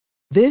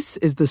This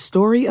is the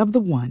story of the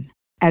one.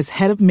 As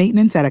head of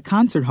maintenance at a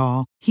concert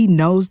hall, he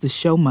knows the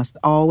show must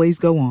always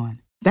go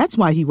on. That's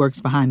why he works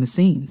behind the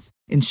scenes,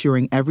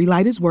 ensuring every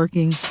light is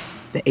working,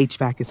 the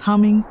HVAC is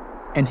humming,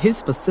 and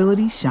his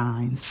facility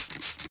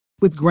shines.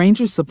 With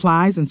Grainger's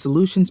supplies and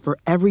solutions for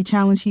every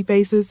challenge he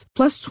faces,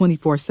 plus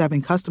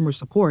 24/7 customer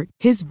support,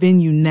 his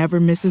venue never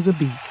misses a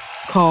beat.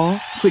 Call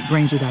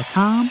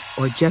quickgrainger.com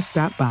or just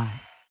stop by.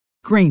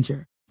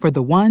 Grainger, for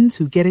the ones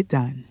who get it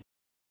done.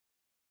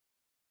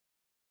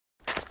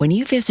 When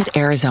you visit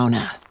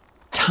Arizona,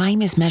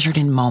 time is measured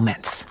in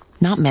moments,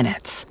 not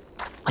minutes.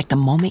 Like the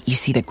moment you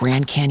see the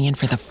Grand Canyon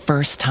for the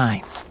first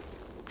time.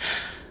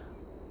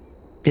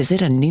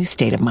 Visit a new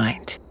state of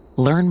mind.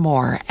 Learn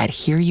more at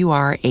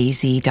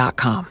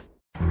hereyouareaz.com.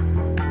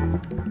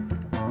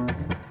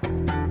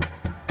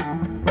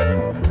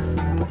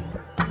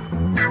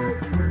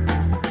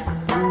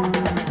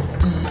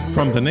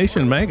 From The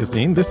Nation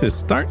magazine, this is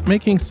Start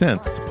Making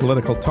Sense,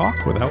 political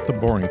talk without the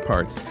boring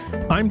parts.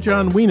 I'm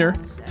John Wiener.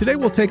 Today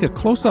we'll take a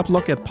close-up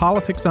look at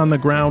politics on the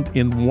ground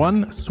in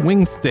one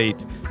swing state.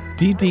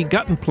 D.D.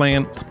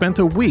 Guttenplan spent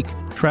a week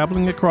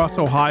traveling across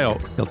Ohio.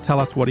 He'll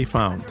tell us what he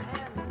found.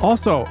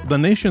 Also, The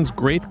Nation's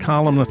great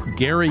columnist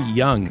Gary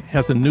Young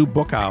has a new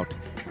book out.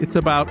 It's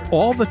about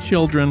all the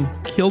children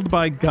killed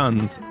by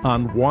guns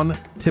on one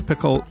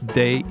typical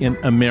day in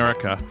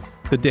America.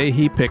 The day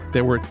he picked,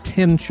 there were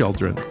 10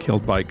 children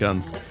killed by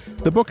guns.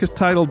 The book is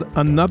titled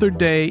Another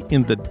Day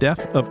in the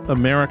Death of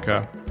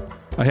America.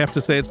 I have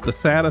to say it's the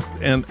saddest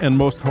and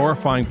most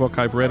horrifying book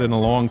I've read in a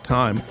long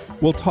time.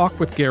 We'll talk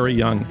with Gary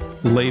Young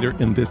later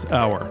in this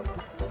hour.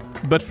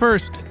 But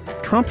first,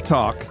 Trump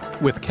Talk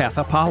with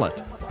Katha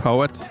Pollitt,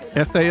 poet,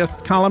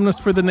 essayist,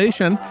 columnist for The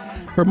Nation.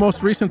 Her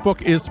most recent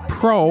book is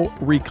Pro: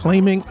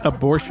 Reclaiming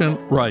Abortion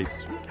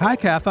Rights. Hi,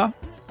 Katha.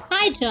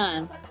 Hi,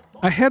 John.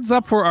 A heads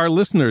up for our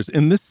listeners.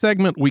 In this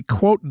segment, we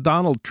quote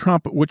Donald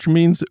Trump, which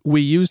means we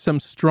use some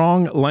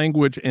strong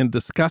language and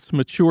discuss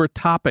mature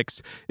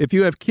topics. If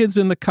you have kids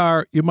in the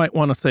car, you might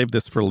want to save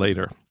this for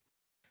later.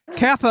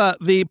 Katha,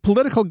 the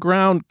political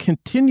ground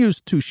continues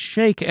to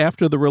shake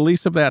after the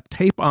release of that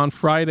tape on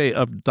Friday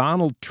of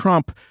Donald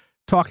Trump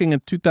talking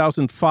in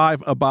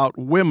 2005 about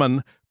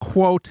women,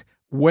 quote,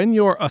 "When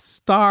you're a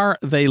star,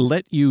 they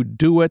let you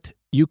do it.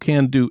 You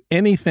can do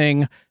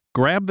anything.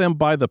 Grab them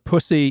by the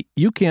pussy.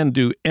 You can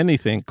do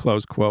anything,"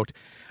 close quote.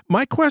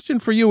 My question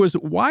for you is,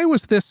 why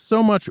was this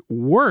so much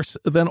worse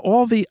than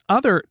all the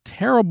other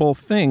terrible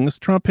things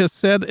Trump has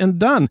said and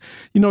done?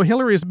 You know,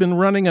 Hillary's been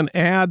running an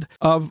ad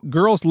of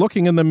girls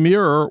looking in the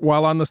mirror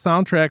while on the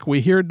soundtrack we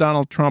hear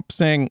Donald Trump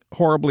saying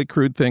horribly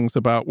crude things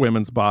about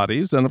women's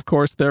bodies. And of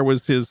course, there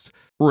was his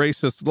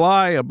racist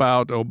lie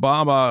about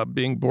Obama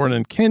being born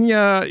in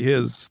Kenya,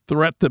 his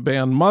threat to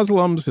ban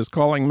Muslims, his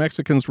calling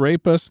Mexicans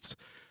rapists.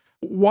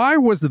 Why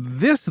was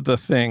this the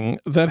thing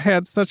that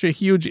had such a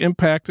huge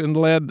impact and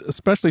led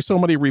especially so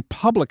many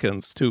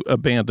Republicans to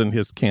abandon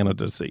his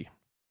candidacy?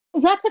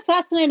 That's a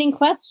fascinating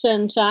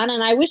question, John,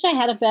 and I wish I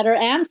had a better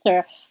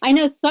answer. I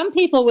know some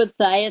people would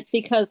say it's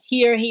because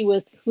here he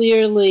was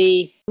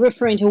clearly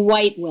referring to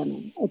white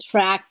women,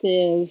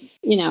 attractive,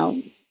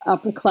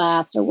 upper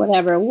class or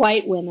whatever,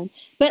 white women.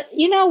 But,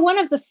 one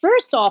of the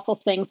first awful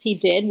things he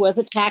did was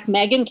attack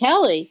Megyn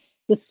Kelly,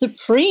 the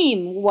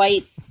supreme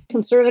white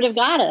conservative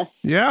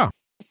goddess. Yeah.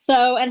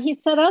 So, and he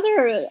said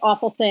other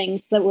awful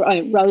things that were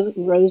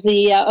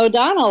Rosie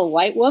O'Donnell,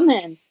 white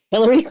woman,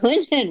 Hillary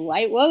Clinton,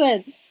 white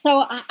woman.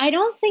 So I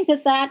don't think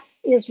that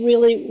is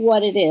really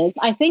what it is.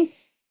 I think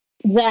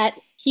that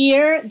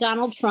here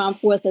Donald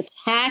Trump was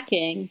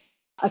attacking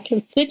a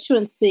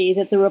constituency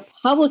that the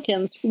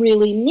Republicans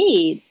really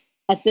need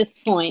at this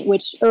point,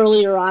 which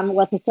earlier on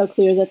wasn't so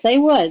clear that they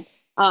would,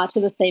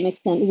 to the same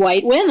extent,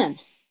 white women.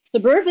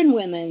 Suburban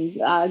women,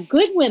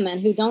 good women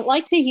who don't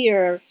like to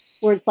hear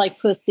words like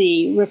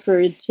pussy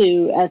referred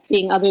to as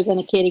being other than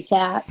a kitty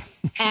cat.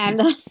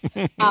 And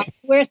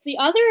whereas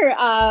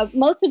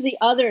most of the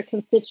other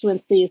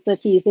constituencies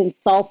that he's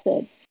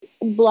insulted,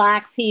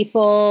 Black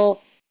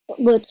people,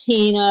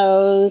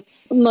 Latinos,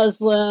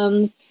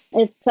 Muslims,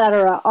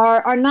 etc.,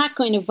 are not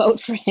going to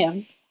vote for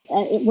him.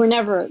 We're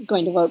never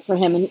going to vote for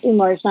him in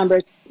large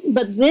numbers.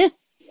 But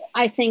this,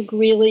 I think,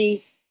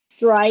 really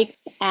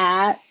strikes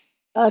at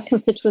a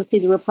constituency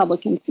the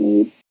Republicans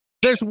need.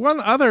 There's one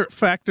other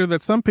factor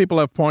that some people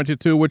have pointed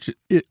to, which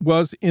it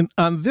was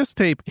on this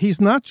tape. He's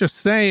not just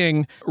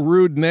saying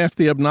rude,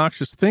 nasty,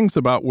 obnoxious things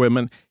about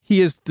women. He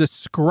is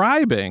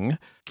describing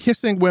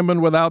kissing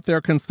women without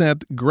their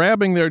consent,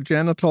 grabbing their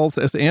genitals.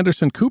 As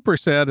Anderson Cooper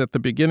said at the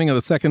beginning of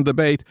the second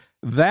debate,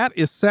 that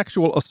is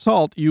sexual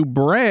assault. You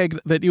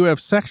bragged that you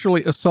have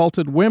sexually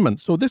assaulted women.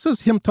 So this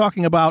is him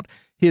talking about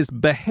his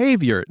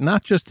behavior,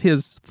 not just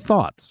his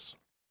thoughts.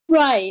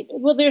 Right.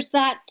 Well, there's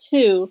that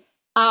too.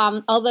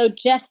 Although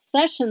Jeff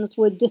Sessions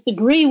would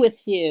disagree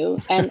with you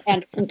and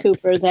Anderson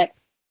Cooper that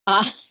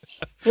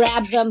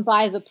grab them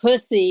by the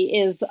pussy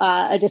is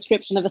a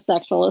description of a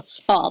sexual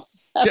assault.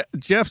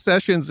 Jeff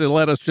Sessions,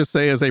 let us just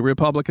say, is a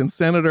Republican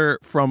senator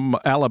from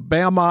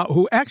Alabama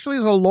who actually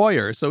is a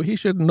lawyer, so he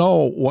should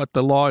know what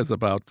the law is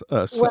about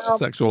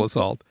sexual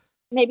assault.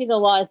 Maybe the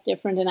law is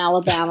different in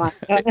Alabama.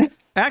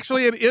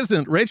 Actually, it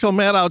isn't. Rachel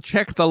Maddow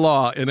checked the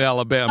law in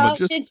Alabama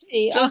did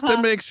she? just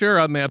to make sure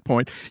on that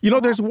point.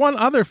 There's one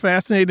other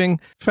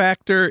fascinating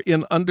factor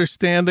in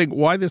understanding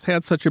why this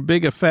had such a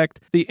big effect.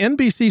 The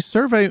NBC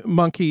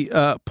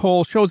SurveyMonkey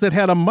poll shows it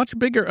had a much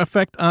bigger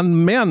effect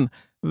on men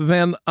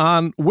than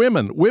on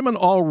women. Women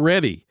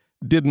already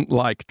didn't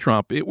like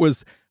Trump. It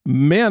was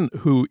men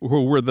who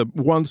were the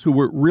ones who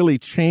were really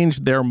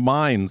changed their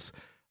minds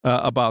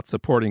about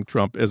supporting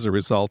Trump as a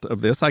result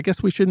of this. I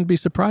guess we shouldn't be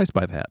surprised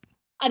by that.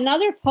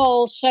 Another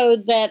poll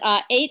showed that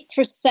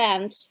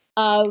 8%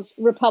 of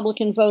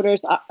Republican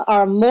voters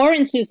are more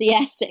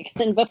enthusiastic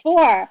than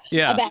before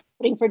about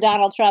voting for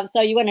Donald Trump. So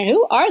you wonder,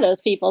 who are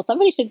those people?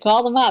 Somebody should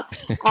call them up.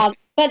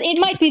 But it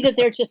might be that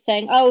they're just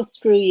saying, oh,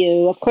 screw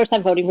you. Of course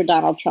I'm voting for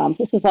Donald Trump.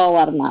 This is all a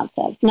lot of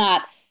nonsense.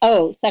 Not,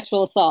 oh,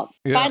 sexual assault.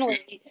 Yeah.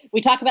 Finally,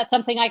 we talk about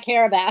something I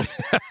care about.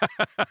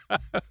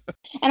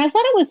 And I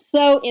thought it was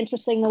so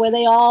interesting the way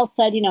they all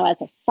said,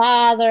 as a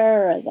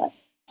father, as a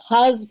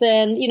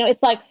husband,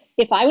 it's like,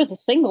 if I was a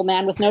single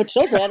man with no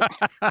children,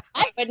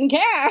 I wouldn't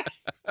care.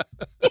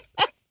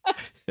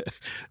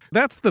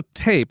 That's the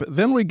tape.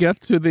 Then we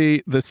get to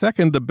the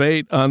second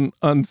debate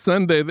on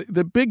Sunday.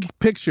 The big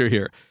picture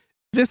here.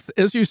 This,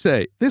 as you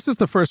say, this is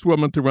the first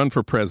woman to run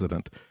for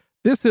president.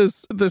 This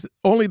is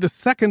only the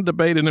second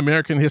debate in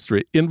American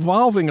history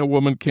involving a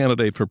woman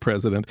candidate for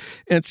president.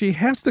 And she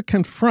has to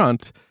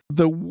confront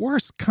the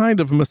worst kind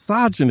of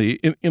misogyny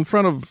in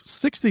front of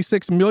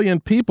 66 million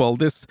people.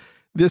 This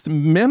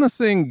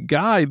menacing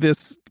guy,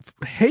 this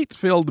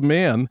hate-filled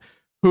man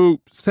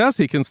who says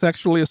he can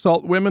sexually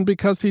assault women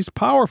because he's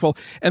powerful.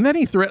 And then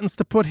he threatens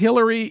to put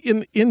Hillary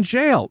in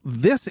jail.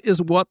 This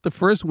is what the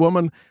first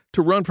woman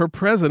to run for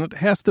president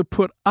has to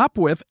put up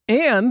with.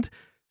 And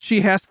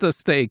she has to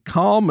stay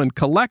calm and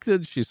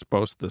collected. She's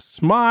supposed to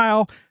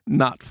smile,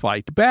 not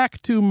fight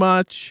back too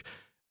much.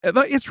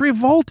 It's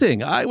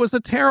revolting. It was a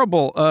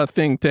terrible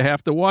thing to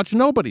have to watch.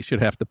 Nobody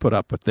should have to put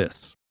up with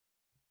this.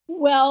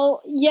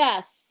 Well,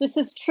 yes, this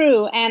is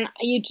true. And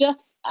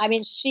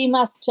she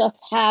must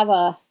just have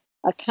a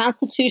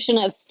constitution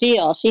of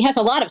steel. She has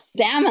a lot of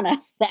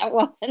stamina, that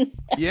woman.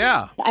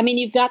 Yeah.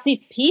 You've got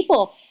these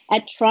people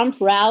at Trump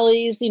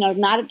rallies,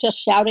 not just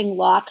shouting,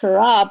 lock her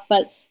up,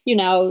 but,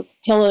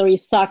 Hillary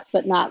sucks,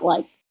 but not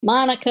like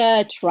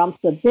Monica, Trump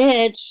the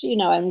bitch,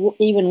 and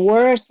even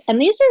worse. And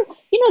these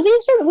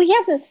are, we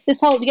have this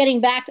whole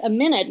getting back a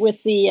minute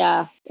with the,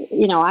 I'm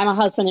a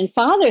husband and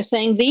father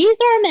thing. These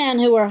are men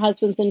who are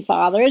husbands and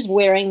fathers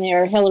wearing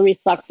their Hillary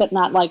sucks, but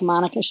not like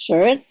Monica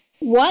shirt.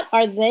 What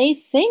are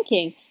they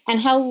thinking? And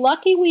how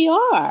lucky we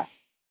are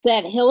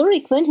that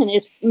Hillary Clinton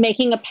is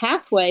making a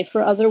pathway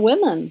for other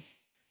women.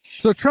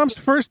 So Trump's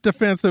first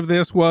defense of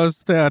this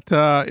was that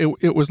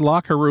it was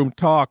locker room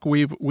talk.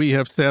 We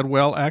have said,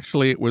 well,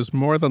 actually, it was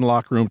more than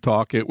locker room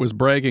talk. It was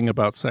bragging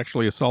about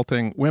sexually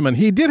assaulting women.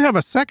 He did have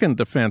a second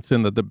defense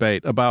in the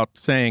debate about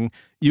saying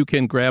you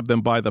can grab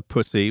them by the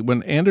pussy.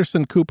 When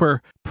Anderson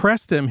Cooper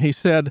pressed him, he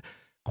said,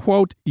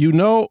 quote,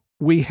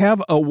 we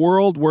have a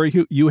world where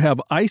you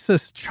have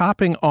ISIS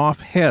chopping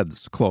off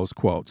heads, close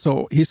quote.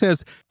 So he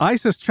says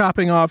ISIS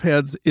chopping off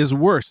heads is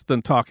worse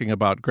than talking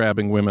about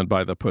grabbing women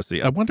by the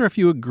pussy. I wonder if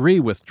you agree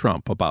with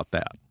Trump about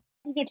that.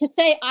 To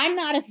say I'm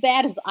not as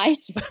bad as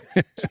ISIS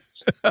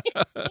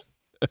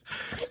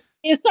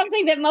is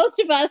something that most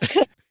of us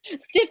could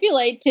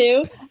stipulate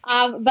to,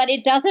 but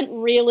it doesn't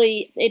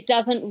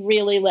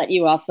really let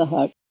you off the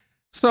hook.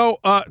 So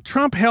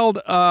Trump held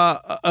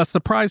a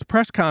surprise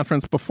press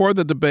conference before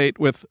the debate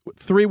with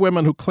three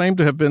women who claimed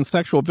to have been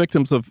sexual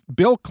victims of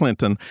Bill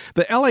Clinton.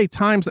 The LA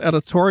Times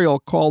editorial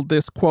called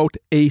this, quote,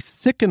 a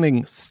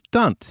sickening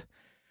stunt.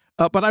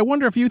 But I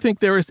wonder if you think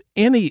there is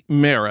any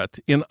merit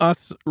in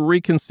us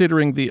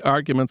reconsidering the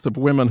arguments of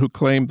women who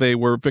claim they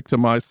were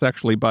victimized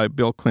sexually by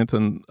Bill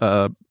Clinton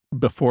back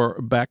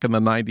in the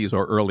 90s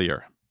or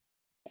earlier.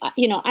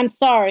 I'm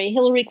sorry,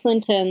 Hillary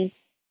Clinton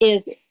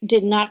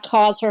did not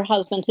cause her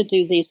husband to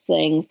do these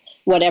things,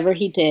 whatever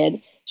he did.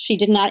 She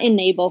did not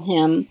enable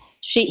him.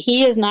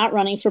 He is not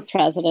running for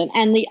president.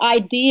 And the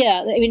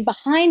idea,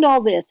 behind all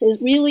this,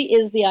 it really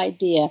is the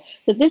idea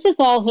that this is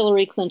all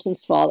Hillary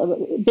Clinton's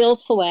fault.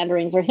 Bill's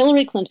philanderings are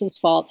Hillary Clinton's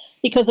fault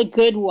because a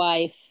good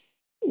wife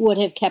would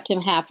have kept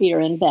him happier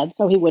in bed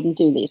so he wouldn't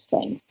do these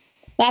things.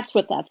 That's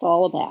what that's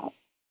all about.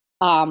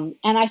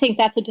 And I think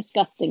that's a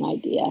disgusting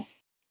idea.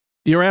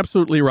 You're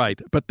absolutely right.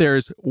 But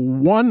there's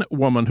one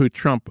woman who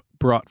Trump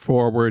brought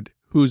forward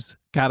who's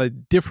got a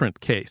different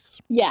case.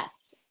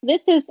 Yes.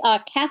 This is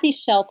Kathy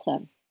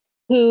Shelton,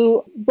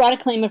 who brought a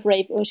claim of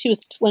rape. As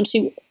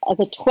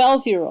a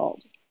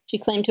 12-year-old, she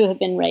claimed to have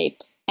been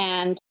raped.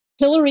 And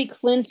Hillary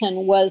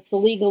Clinton was the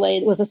legal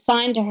aid, was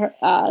assigned to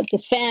her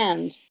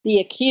defend the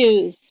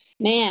accused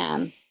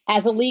man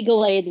as a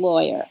legal aid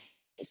lawyer.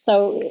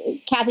 So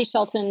Kathy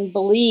Shelton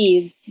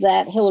believes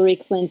that Hillary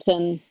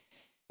Clinton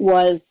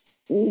was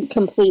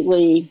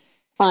completely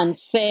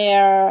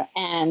unfair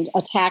and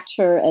attacked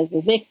her as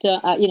a victim,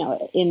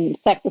 in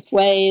sexist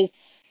ways.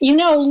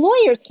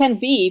 Lawyers can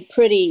be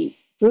pretty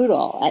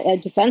brutal,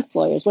 defense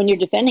lawyers, when you're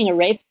defending a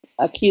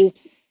rape-accused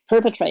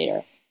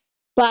perpetrator.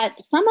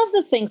 But some of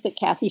the things that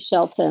Kathy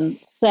Shelton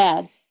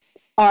said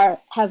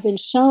have been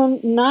shown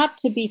not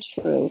to be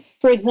true.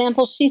 For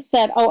example, she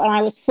said, and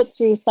I was put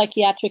through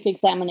psychiatric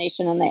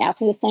examination, and they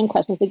asked me the same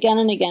questions again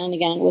and again and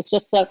again. It was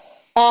just so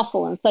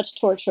awful and such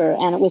torture,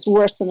 and it was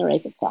worse than the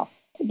rape itself.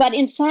 But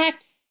in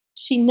fact,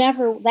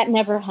 that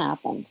never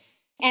happened.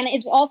 And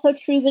it's also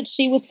true that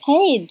she was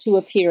paid to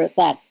appear at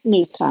that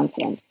news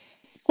conference.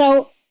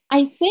 So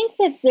I think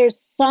that there's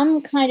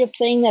some kind of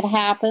thing that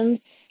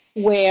happens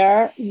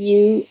where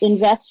you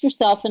invest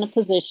yourself in a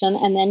position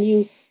and then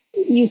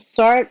you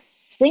start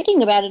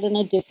thinking about it in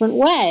a different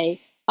way.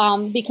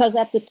 Because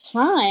at the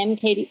time,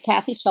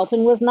 Kathy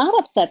Shelton was not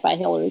upset by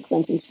Hillary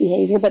Clinton's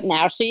behavior, but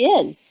now she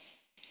is.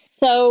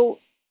 So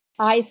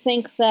I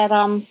think that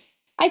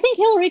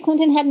Hillary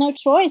Clinton had no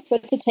choice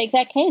but to take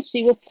that case.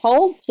 She was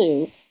told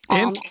to.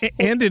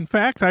 And in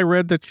fact, I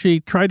read that she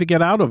tried to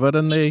get out of it,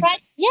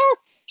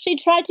 she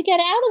tried to get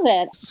out of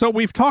it. So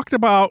we've talked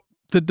about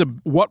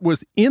what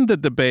was in the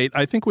debate.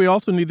 I think we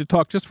also need to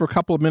talk just for a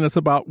couple of minutes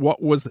about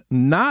what was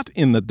not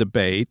in the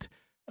debate.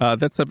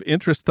 That's of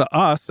interest to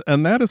us,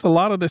 and that is a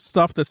lot of this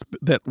stuff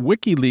that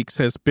WikiLeaks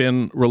has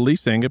been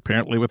releasing,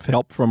 apparently with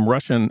help from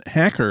Russian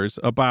hackers,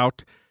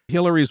 about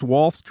Hillary's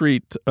Wall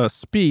Street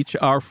speech.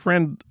 Our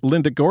friend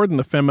Linda Gordon,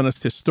 the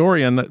feminist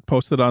historian,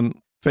 posted on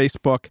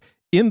Facebook,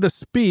 in the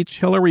speech,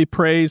 Hillary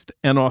praised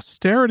an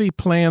austerity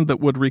plan that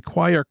would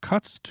require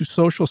cuts to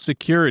Social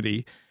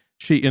Security.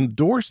 She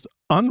endorsed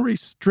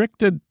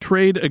unrestricted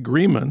trade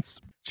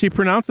agreements. She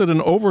pronounced it an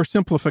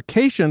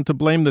oversimplification to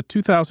blame the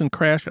 2000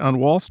 crash on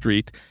Wall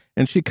Street,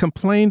 and she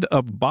complained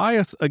of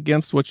bias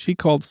against what she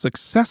called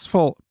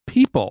successful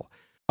people.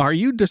 Are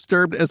you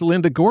disturbed, as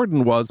Linda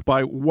Gordon was,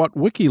 by what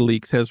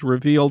WikiLeaks has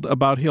revealed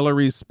about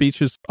Hillary's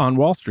speeches on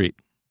Wall Street?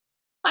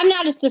 I'm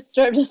not as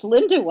disturbed as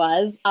Linda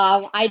was.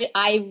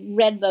 I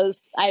read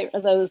those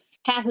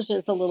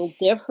passages a little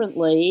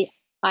differently.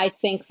 I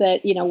think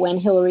that, when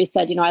Hillary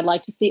said, I'd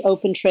like to see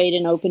open trade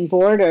and open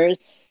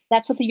borders,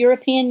 that's what the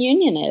European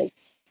Union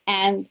is.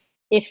 And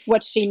if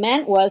what she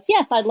meant was,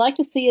 yes, I'd like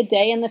to see a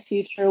day in the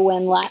future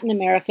when Latin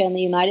America and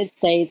the United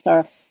States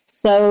are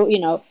so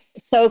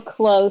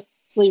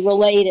closely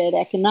related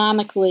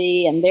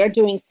economically, and they're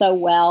doing so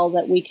well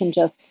that we can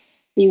just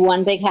be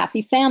one big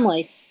happy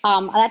family.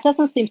 That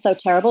doesn't seem so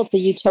terrible. It's a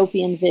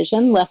utopian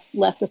vision.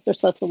 Leftists are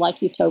supposed to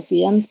like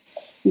utopian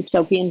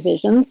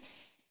visions.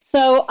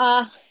 So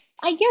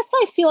I guess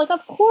I feel like,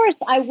 of course,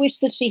 I wish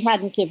that she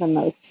hadn't given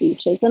those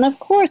speeches. And of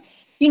course,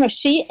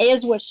 she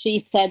is what she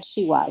said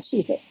she was.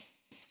 She's a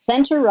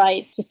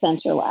center-right to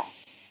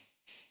center-left.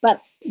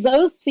 But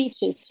those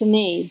speeches, to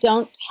me,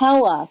 don't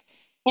tell us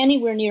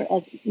anywhere near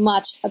as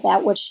much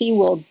about what she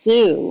will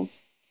do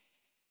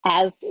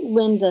as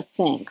Linda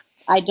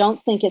thinks. I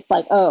don't think it's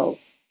like,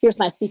 here's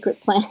my secret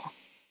plan,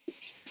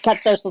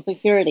 cut Social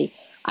Security.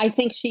 I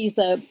think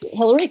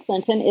Hillary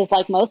Clinton is,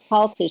 like most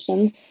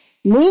politicians,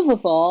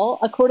 movable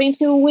according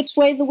to which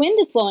way the wind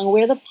is blowing,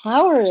 where the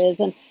power is,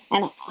 and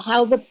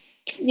how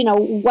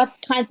what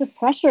kinds of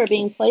pressure are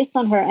being placed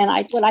on her. And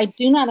what I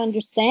do not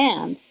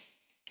understand,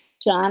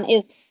 John,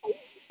 is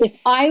if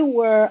I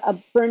were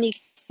a Bernie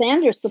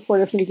Sanders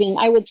supporter from the beginning,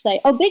 I would say,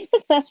 big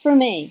success for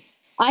me.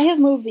 I have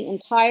moved the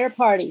entire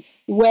party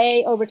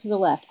way over to the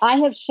left. I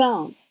have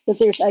shown that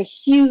there's a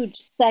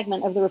huge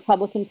segment of the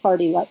Republican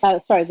Party,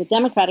 the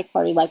Democratic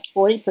Party, like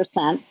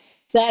 40%,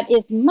 that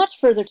is much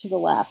further to the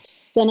left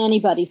than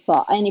anybody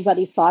thought,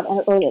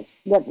 or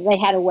that they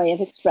had a way of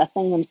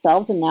expressing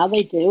themselves, and now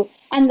they do.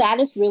 And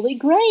that is really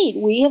great.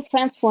 We have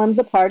transformed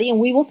the party, and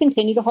we will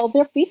continue to hold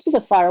their feet to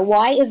the fire.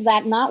 Why is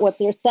that not what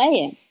they're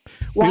saying?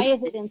 Why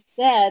is it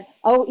instead,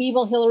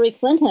 evil Hillary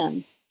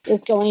Clinton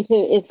is going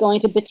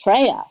to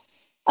betray us?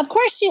 Of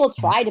course she will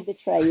try to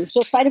betray you.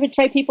 She'll try to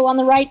betray people on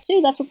the right,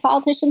 too. That's what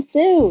politicians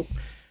do.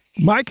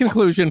 My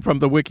conclusion from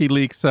the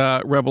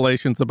WikiLeaks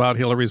revelations about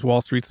Hillary's Wall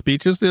Street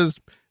speeches is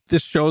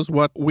this shows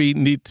what we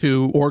need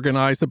to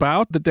organize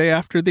about the day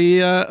after the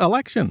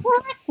election.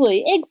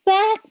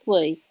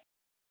 Exactly.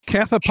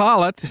 Katha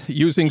Pollitt,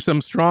 using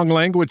some strong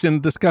language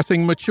and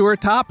discussing mature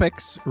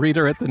topics,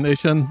 reader at The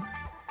Nation.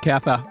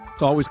 Katha,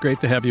 it's always great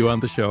to have you on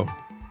the show.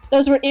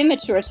 Those were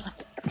immature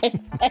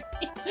topics,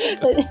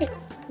 I'd say.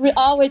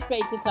 Always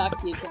great to talk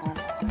to you, John.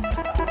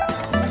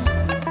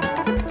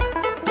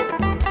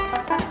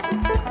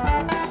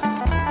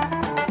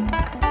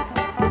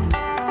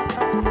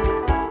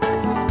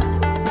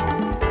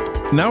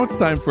 Now it's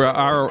time for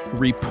our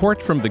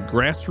report from the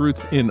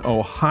grassroots in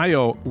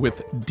Ohio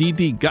with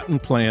D.D.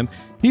 Guttenplan.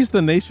 He's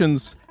the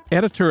nation's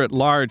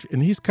editor-at-large,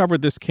 and he's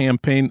covered this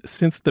campaign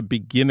since the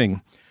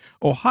beginning.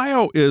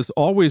 Ohio is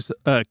always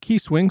a key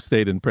swing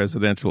state in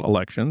presidential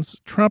elections.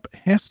 Trump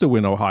has to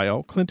win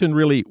Ohio. Clinton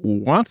really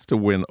wants to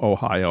win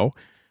Ohio.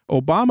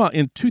 Obama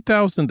in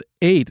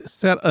 2008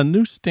 set a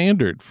new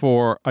standard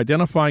for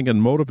identifying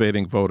and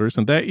motivating voters,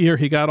 and that year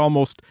he got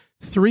almost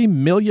 3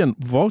 million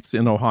votes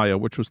in Ohio,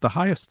 which was the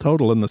highest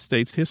total in the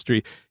state's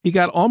history. He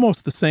got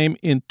almost the same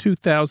in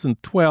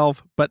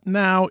 2012, but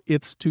now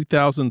it's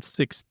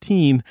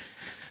 2016.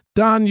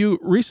 Don, you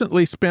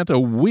recently spent a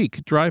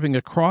week driving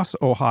across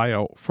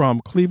Ohio from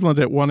Cleveland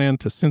at one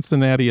end to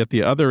Cincinnati at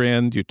the other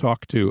end. You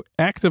talked to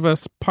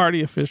activists,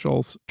 party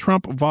officials,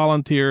 Trump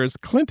volunteers,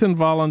 Clinton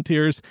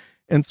volunteers,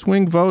 and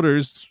swing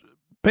voters.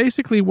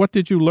 Basically, what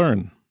did you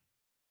learn?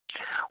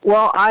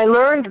 Well, I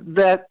learned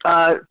that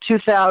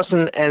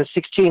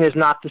 2016 is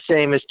not the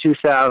same as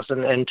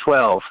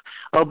 2012.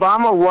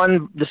 Obama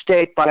won the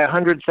state by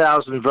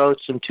 100,000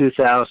 votes in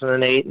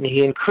 2008, and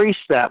he increased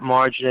that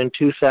margin in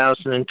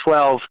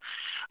 2012,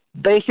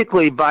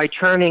 basically by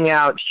turning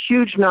out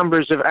huge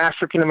numbers of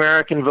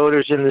African-American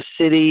voters in the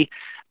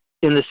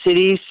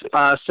cities.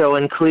 So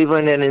in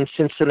Cleveland and in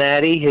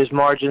Cincinnati, his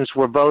margins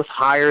were both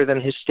higher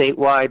than his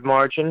statewide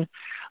margin,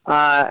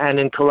 and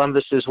in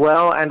Columbus as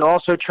well, and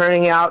also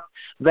turning out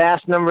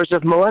vast numbers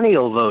of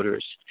millennial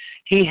voters.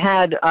 He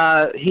had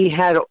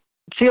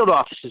field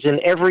offices in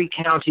every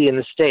county in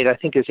the state. I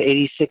think there's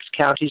 86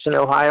 counties in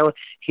Ohio.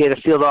 He had a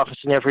field office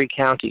in every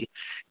county.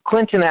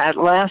 Clinton, at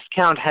last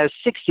count, has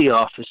 60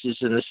 offices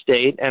in the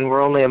state, and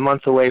we're only a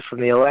month away from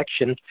the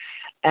election.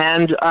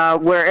 And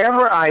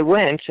wherever I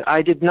went,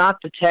 I did not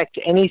detect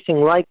anything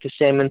like the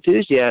same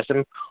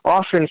enthusiasm,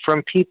 often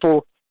from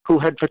people who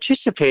had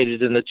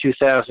participated in the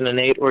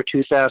 2008 or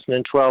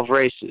 2012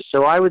 races.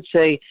 So I would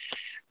say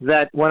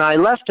that when I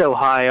left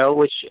Ohio,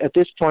 which at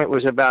this point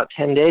was about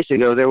 10 days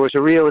ago, there was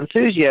a real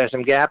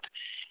enthusiasm gap.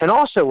 And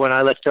also when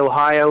I left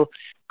Ohio,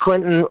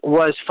 Clinton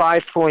was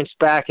 5 points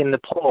back in the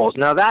polls.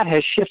 Now that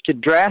has shifted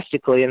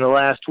drastically in the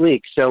last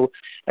week. So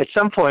at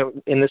some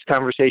point in this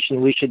conversation,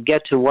 we should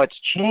get to what's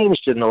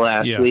changed in the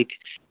last week.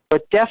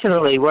 But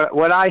definitely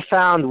what I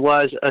found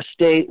was a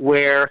state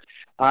where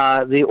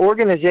the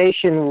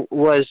organization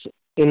was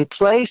in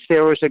place.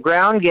 There was a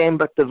ground game,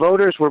 but the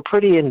voters were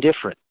pretty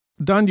indifferent.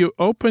 Don, you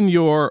open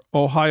your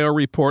Ohio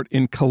report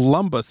in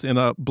Columbus in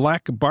a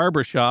black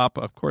barbershop,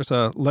 of course,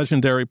 a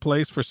legendary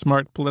place for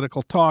smart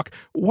political talk.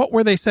 What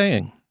were they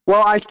saying?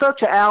 Well, I spoke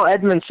to Al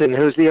Edmondson,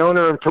 who's the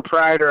owner and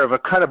proprietor of A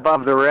Cut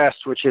Above the Rest,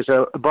 which is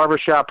a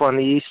barbershop on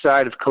the east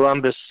side of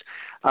Columbus.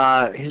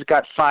 He's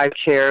got 5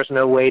 chairs,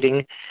 no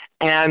waiting.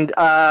 And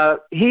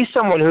he's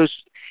someone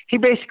he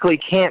basically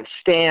can't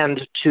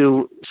stand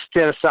to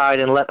stand aside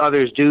and let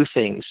others do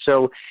things.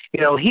 So,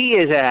 he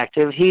is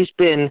active. He's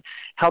been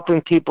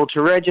helping people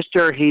to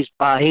register. He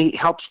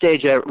helped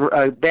stage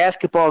a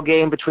basketball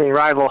game between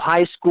rival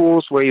high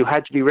schools where you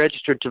had to be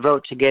registered to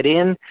vote to get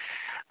in.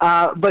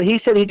 But he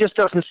said he just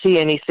doesn't see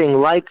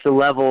anything like the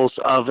levels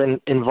of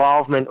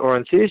involvement or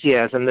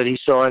enthusiasm that he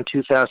saw in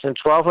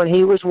 2012, and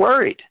he was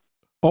worried.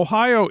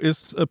 Ohio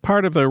is a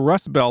part of the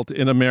Rust Belt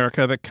in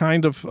America, the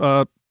kind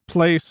of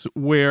place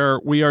where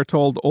we are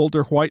told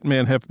older white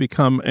men have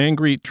become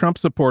angry Trump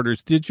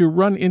supporters. Did you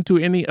run into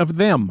any of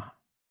them?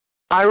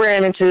 I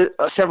ran into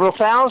several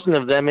thousand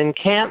of them in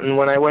Canton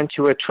when I went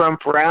to a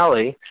Trump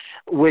rally,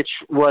 which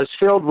was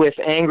filled with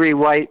angry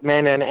white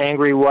men and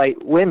angry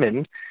white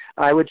women.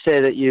 I would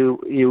say that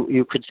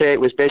you could say it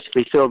was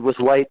basically filled with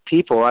white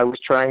people. I was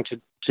trying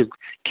to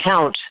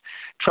count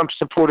Trump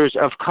supporters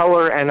of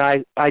color, and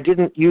I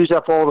didn't use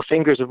up all the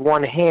fingers of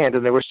one hand,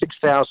 and there were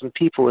 6,000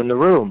 people in the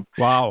room.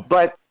 Wow.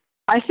 But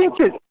I think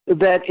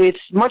that it's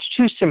much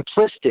too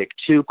simplistic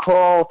to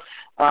call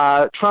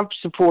Trump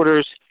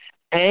supporters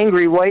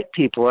angry white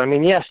people. I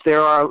mean, yes,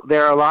 there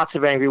are lots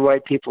of angry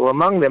white people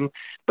among them,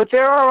 but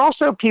there are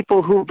also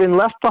people who've been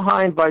left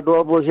behind by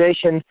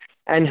globalization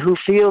and who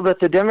feel that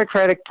the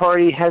Democratic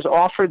Party has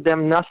offered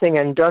them nothing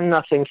and done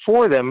nothing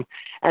for them.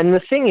 And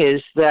the thing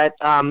is that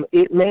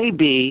it may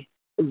be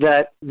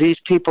that these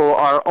people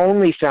are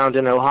only found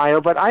in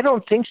Ohio, but I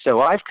don't think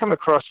so. I've come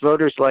across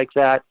voters like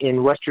that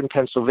in western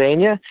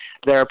Pennsylvania.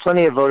 There are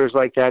plenty of voters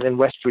like that in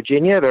West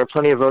Virginia. There are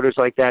plenty of voters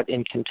like that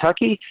in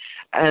Kentucky.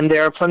 And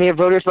there are plenty of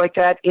voters like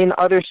that in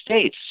other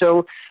states.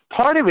 So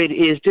part of it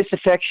is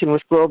disaffection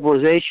with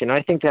globalization.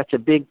 I think that's a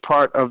big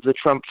part of the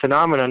Trump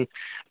phenomenon.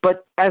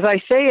 But as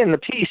I say in the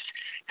piece,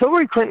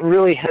 Hillary Clinton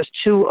really has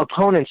 2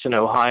 opponents in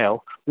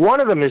Ohio. One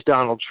of them is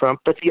Donald Trump,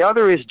 but the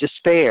other is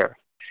despair.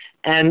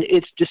 And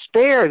it's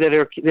despair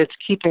that's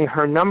keeping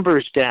her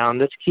numbers down,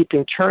 that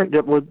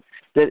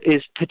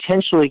is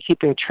potentially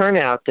keeping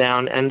turnout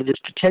down, and that is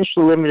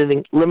potentially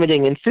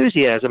limiting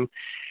enthusiasm.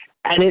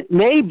 And it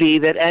may be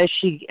that as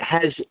she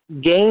has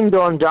gained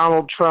on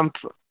Donald Trump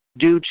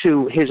due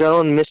to his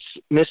own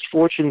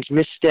misfortunes,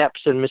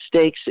 missteps, and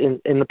mistakes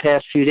in the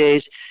past few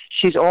days,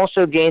 she's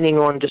also gaining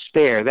on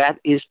despair. That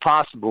is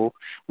possible.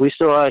 We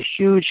saw a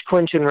huge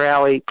Clinton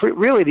rally,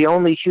 really the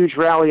only huge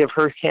rally of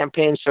her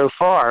campaign so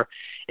far,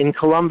 in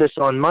Columbus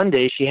on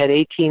Monday. She had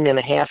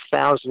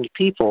 18,500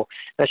 people.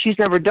 Now, she's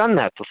never done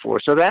that before,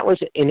 so that was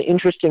an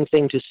interesting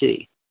thing to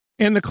see.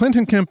 And the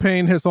Clinton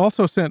campaign has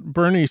also sent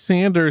Bernie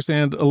Sanders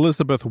and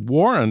Elizabeth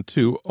Warren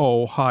to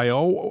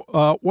Ohio.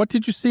 What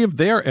did you see of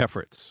their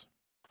efforts?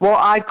 Well,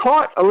 I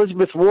caught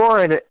Elizabeth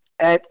Warren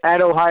at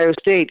Ohio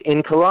State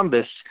in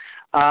Columbus,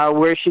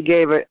 where she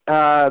gave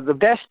the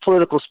best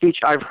political speech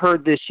I've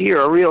heard this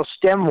year, a real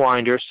stem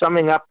winder,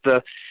 summing up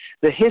the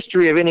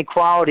history of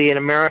inequality in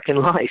American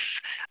life,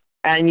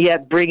 and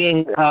yet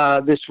bringing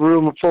this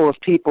room full of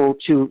people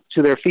to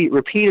their feet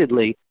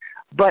repeatedly.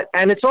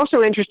 And it's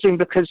also interesting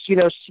because,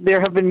 there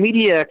have been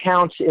media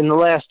accounts in the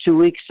last 2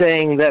 weeks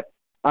saying that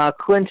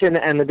Clinton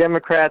and the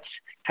Democrats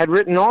had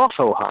written off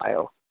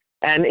Ohio.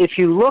 And if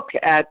you look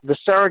at the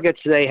surrogates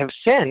they have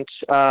sent,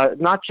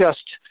 not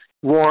just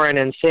Warren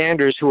and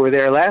Sanders, who were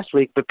there last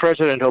week, but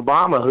President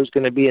Obama, who's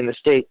going to be in the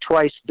state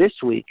twice this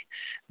week,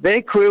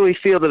 they clearly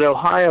feel that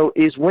Ohio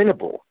is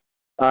winnable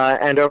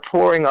and are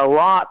pouring a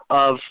lot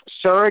of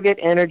surrogate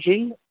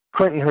energy.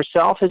 Clinton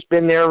herself has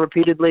been there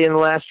repeatedly in the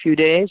last few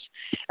days,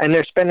 and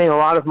they're spending a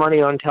lot of money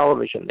on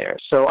television there.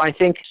 So I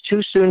think it's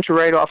too soon to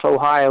write off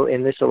Ohio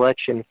in this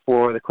election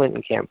for the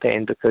Clinton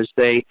campaign because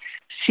they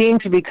seem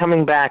to be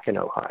coming back in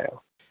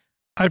Ohio.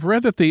 I've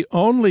read that the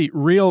only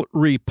real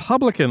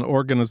Republican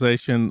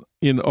organization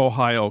in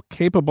Ohio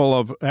capable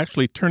of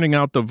actually turning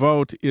out the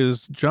vote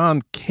is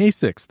John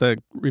Kasich, the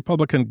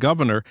Republican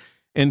governor,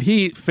 and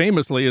he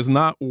famously is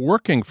not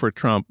working for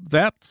Trump.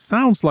 That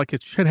sounds like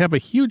it should have a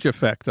huge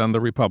effect on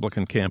the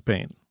Republican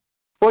campaign.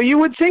 Well, you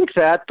would think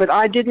that, but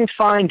I didn't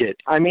find it.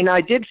 I mean,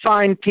 I did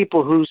find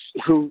people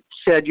who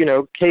said,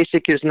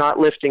 Kasich is not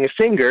lifting a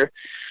finger,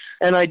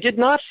 and I did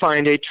not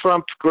find a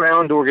Trump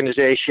ground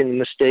organization in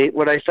the state.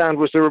 What I found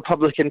was the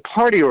Republican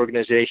Party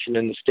organization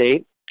in the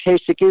state.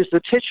 Kasich is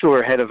the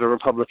titular head of the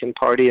Republican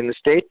Party in the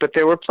state, but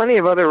there were plenty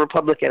of other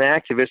Republican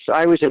activists.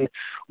 I was in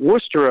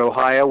Worcester,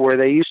 Ohio, where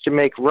they used to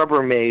make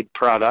Rubbermaid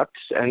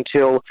products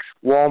until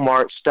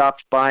Walmart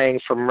stopped buying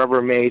from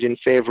Rubbermaid in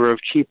favor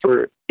of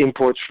cheaper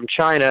imports from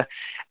China.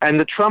 And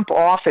the Trump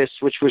office,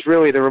 which was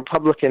really the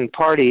Republican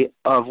Party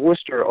of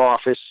Worcester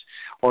office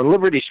on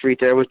Liberty Street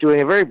there, was doing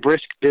a very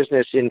brisk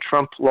business in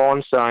Trump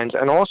lawn signs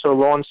and also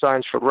lawn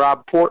signs for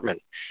Rob Portman.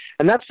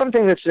 And that's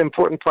something that's an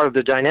important part of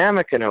the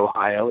dynamic in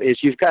Ohio, is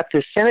you've got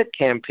this Senate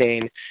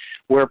campaign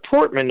where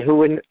Portman,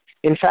 who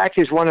in fact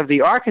is one of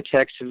the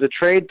architects of the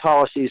trade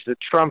policies that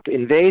Trump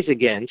inveighs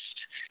against,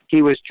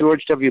 he was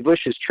George W.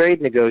 Bush's trade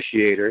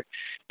negotiator,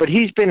 but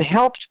he's been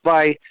helped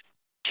by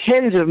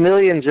tens of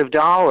millions of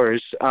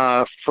dollars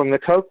from the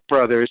Koch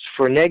brothers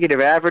for negative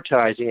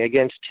advertising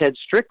against Ted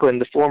Strickland,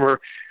 the former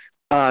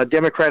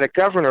Democratic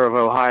governor of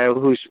Ohio,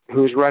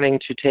 who's running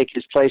to take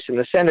his place in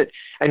the Senate,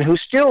 and who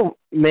still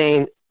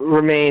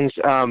remains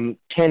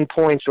 10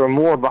 points or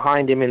more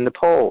behind him in the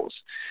polls.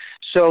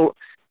 So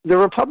the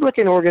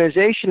Republican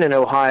organization in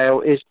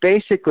Ohio is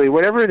basically,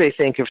 whatever they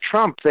think of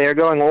Trump, they are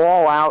going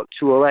all out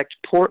to elect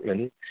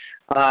Portman,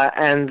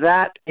 and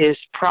that is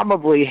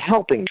probably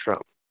helping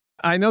Trump.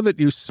 I know that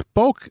you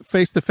spoke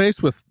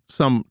face-to-face with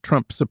some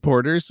Trump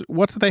supporters.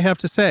 What do they have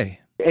to say?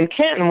 In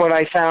Canton, what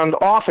I found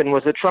often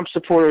was that Trump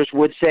supporters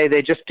would say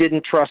they just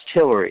didn't trust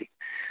Hillary.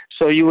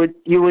 So you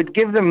would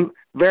give them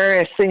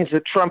various things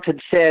that Trump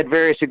had said,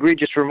 various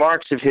egregious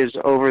remarks of his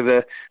over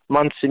the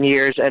months and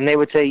years, and they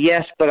would say,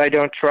 yes, but I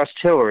don't trust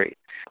Hillary.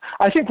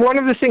 I think one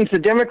of the things the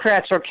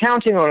Democrats are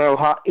counting on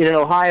in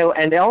Ohio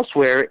and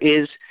elsewhere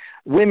is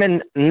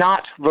women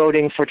not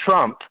voting for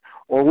Trump,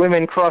 or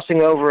women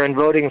crossing over and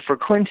voting for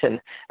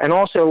Clinton, and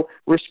also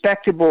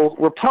respectable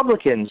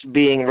Republicans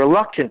being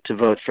reluctant to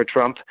vote for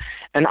Trump.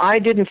 And I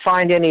didn't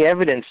find any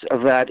evidence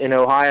of that in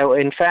Ohio.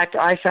 In fact,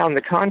 I found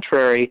the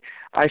contrary.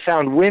 I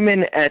found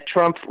women at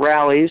Trump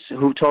rallies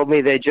who told me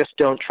they just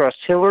don't trust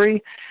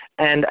Hillary,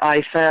 and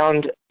I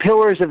found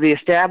pillars of the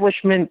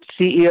establishment,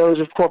 CEOs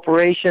of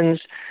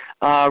corporations,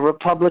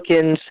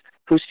 Republicans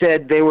who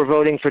said they were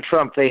voting for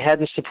Trump. They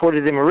hadn't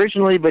supported him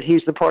originally, but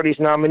he's the party's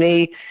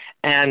nominee,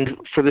 and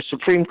for the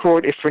Supreme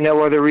Court, if for no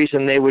other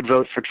reason, they would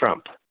vote for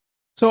Trump.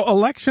 So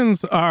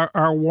elections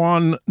are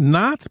won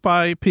not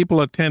by people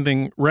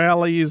attending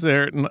rallies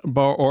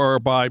or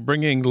by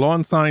bringing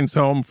lawn signs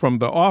home from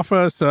the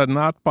office,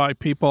 not by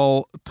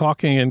people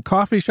talking in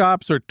coffee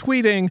shops or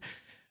tweeting.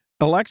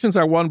 Elections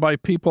are won by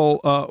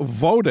people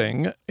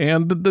voting,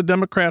 and the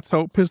Democrats'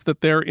 hope is that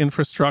their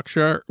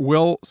infrastructure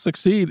will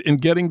succeed in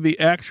getting the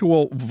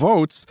actual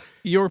votes.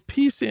 Your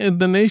piece in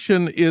The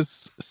Nation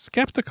is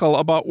skeptical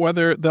about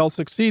whether they'll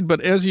succeed,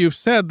 but as you've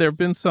said, there have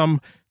been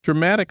some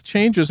dramatic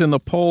changes in the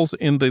polls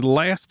in the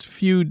last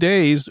few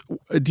days.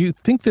 Do you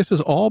think this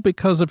is all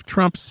because of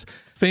Trump's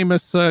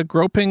famous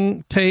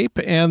groping tape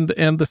and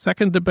the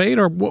second debate,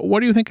 or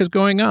what do you think is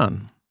going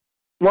on?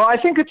 Well, I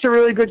think it's a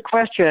really good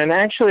question, and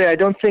actually I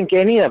don't think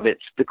any of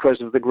it's because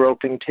of the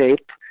groping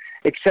tape,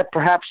 except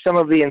perhaps some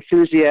of the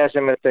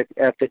enthusiasm at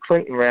the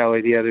Clinton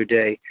rally the other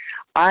day.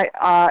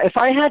 If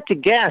I had to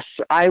guess,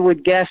 I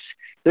would guess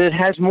that it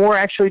has more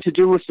actually to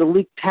do with the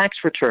leaked tax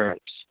returns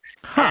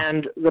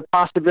and the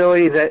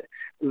possibility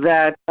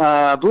that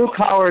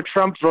blue-collar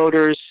Trump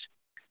voters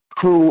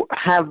who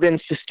have been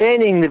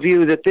sustaining the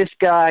view that this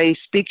guy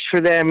speaks for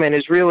them and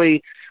is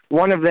really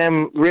one of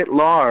them writ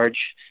large,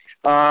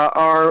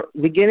 are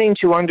beginning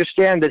to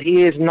understand that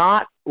he is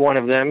not one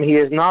of them. He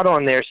is not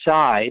on their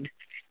side,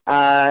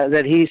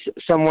 that he's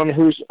someone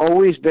who's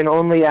always been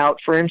only out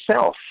for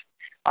himself.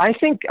 I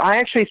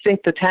actually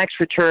think the tax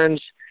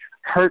returns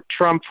hurt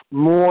Trump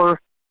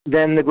more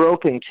than the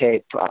groping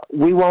tape.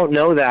 We won't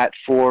know that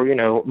for,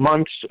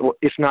 months,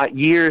 if not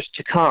years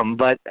to come.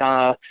 But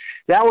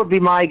that would be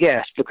my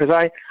guess, because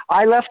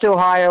I left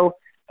Ohio,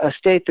 a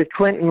state that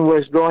Clinton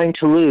was going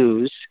to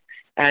lose,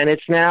 and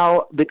it's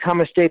now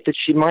become a state that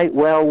she might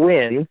well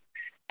win.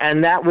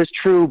 And that was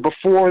true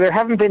before. There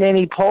haven't been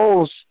any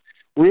polls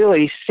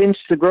really since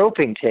the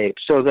groping tape.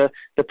 So the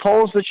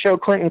polls that show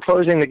Clinton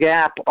closing the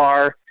gap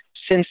are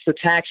since the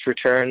tax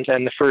returns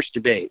and the first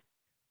debate.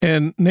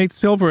 And Nate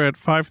Silver at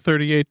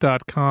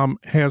 538.com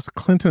has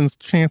Clinton's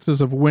chances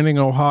of winning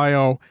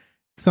Ohio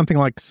something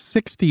like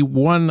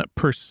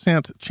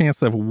 61%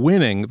 chance of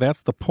winning.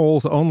 That's the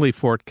polls only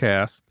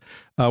forecast.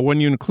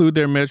 When you include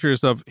their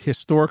measures of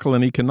historical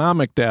and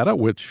economic data,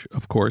 which,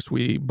 of course,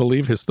 we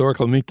believe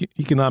historical and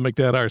economic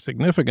data are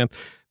significant,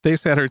 they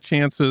set her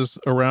chances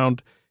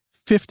around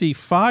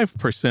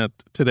 55%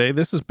 today.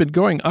 This has been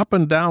going up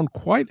and down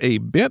quite a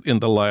bit in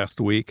the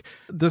last week.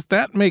 Does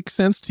that make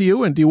sense to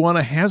you? And do you want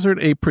to hazard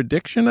a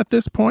prediction at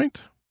this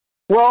point?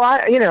 Well,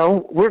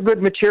 we're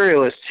good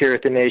materialists here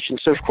at The Nation,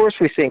 so of course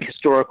we think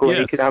historical and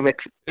economic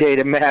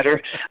data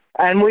matter.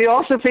 And we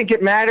also think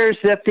it matters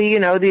that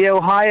the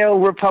Ohio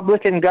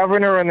Republican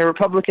governor and the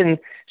Republican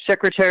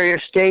Secretary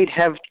of State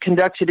have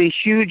conducted a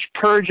huge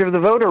purge of the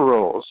voter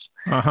rolls.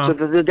 So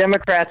that the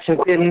Democrats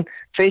have been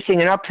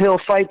facing an uphill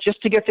fight just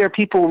to get their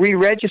people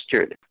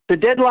re-registered. The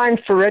deadline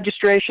for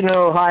registration in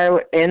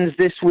Ohio ends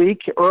this week.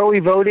 Early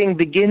voting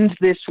begins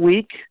this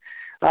week.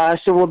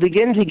 So we'll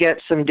begin to get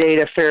some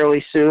data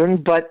fairly soon.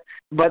 But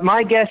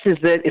my guess is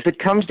that if it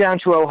comes down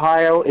to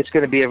Ohio, it's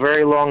going to be a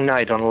very long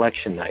night on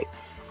election night.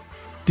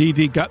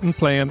 D.D.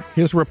 Guttenplan,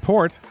 his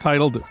report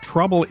titled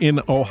Trouble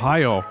in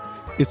Ohio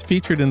is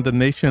featured in The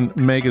Nation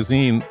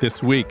magazine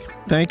this week.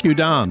 Thank you,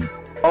 Don.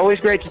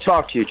 Always great to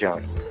talk to you,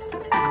 John.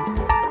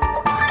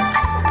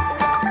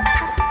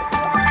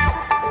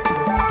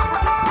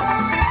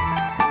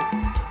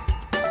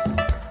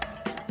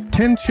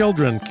 Ten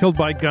children killed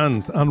by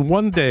guns on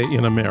one day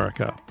in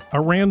America. A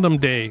random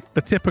day,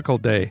 a typical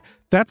day.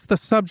 That's the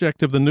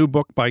subject of the new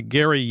book by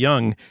Gary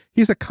Young.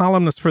 He's a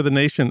columnist for The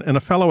Nation and a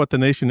fellow at the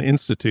Nation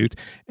Institute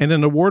and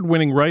an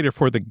award-winning writer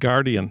for The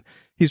Guardian.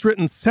 He's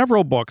written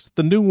several books.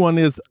 The new one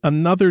is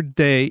Another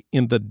Day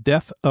in the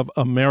Death of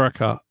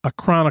America, a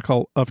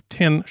chronicle of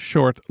 10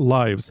 short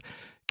lives.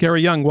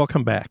 Gary Young,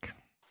 welcome back.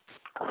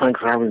 Thanks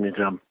for having me,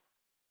 Jim.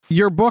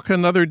 Your book,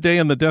 Another Day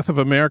in the Death of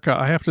America,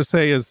 I have to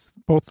say is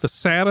both the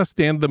saddest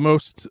and the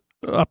most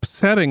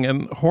upsetting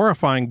and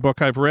horrifying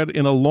book I've read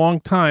in a long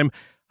time.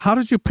 How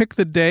did you pick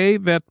the day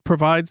that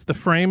provides the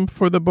frame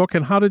for the book,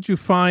 and how did you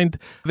find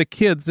the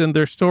kids and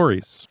their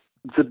stories?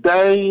 The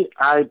day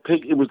I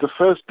picked, it was the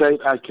first date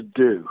I could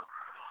do.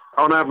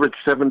 On average,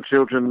 7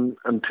 children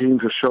and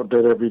teens are shot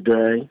dead every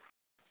day.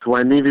 So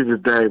I needed a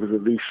day with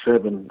at least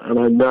 7. And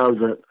I know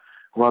that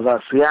while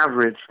that's the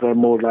average, they're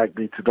more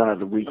likely to die at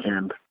the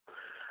weekend.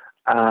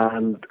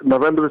 And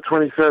November the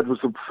 23rd was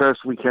the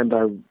first weekend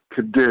I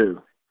could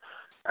do.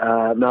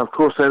 Now, of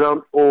course, they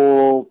don't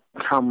all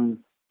come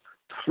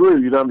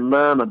through. You don't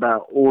learn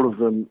about all of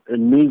them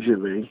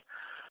immediately.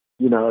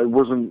 It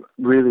wasn't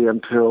really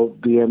until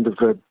the end of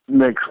the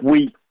next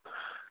week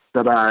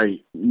that I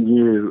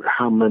knew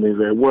how many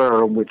there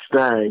were on which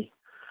day.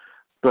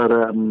 But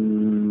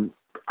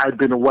I'd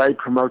been away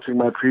promoting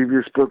my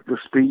previous book, The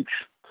Speech.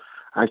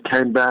 I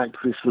came back.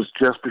 This was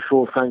just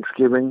before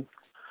Thanksgiving.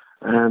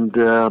 And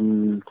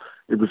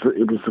it was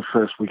the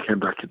first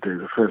weekend I could do,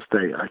 the first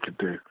day I could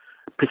do.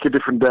 Pick a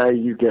different day,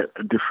 you get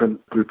a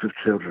different group of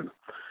children.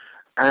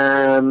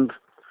 And,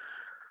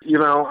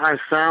 I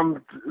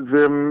found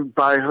them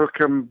by hook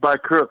and by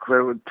crook.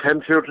 There were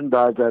 10 children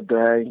died that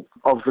day.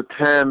 Of the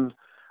 10,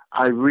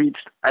 I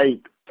reached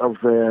 8 of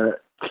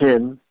their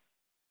kin,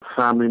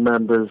 family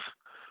members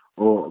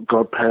or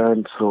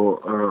godparents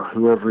or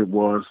whoever it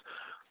was.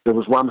 There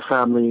was one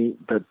family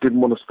that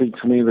didn't want to speak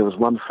to me. There was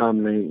one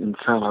family in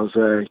San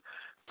Jose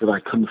that I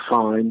couldn't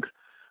find.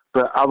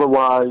 But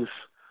otherwise,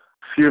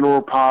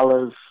 funeral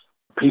parlors,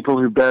 people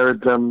who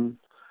buried them,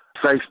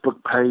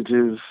 Facebook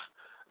pages,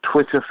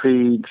 Twitter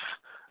feeds.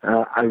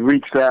 I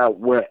reached out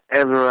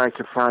wherever I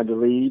could find a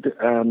lead.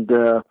 And,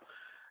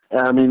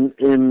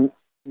 in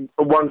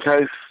one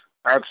case,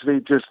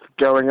 actually just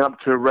going up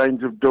to a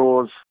range of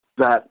doors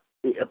that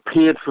it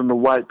appeared from the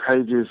white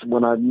pages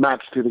when I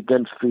matched it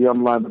against the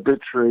online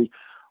obituary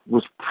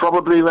was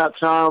probably that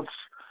child's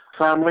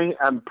family,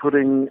 and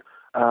putting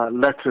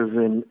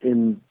letters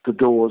in the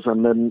doors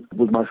and then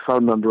with my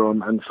phone number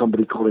on and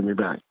somebody calling me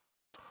back.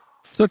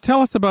 So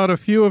tell us about a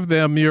few of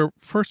them. Your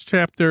first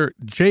chapter,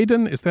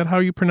 Jaden, is that how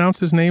you pronounce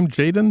his name,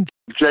 Jaden?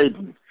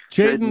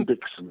 Jaden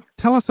Dixon.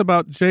 Tell us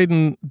about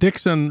Jaden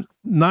Dixon,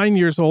 9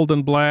 years old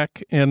and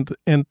black, and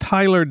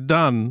Tyler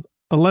Dunn,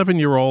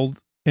 11-year-old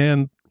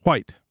and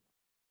white.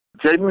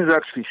 Jaden was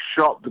actually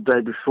shot the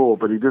day before,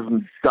 but he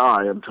doesn't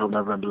die until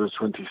November the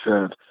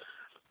 23rd.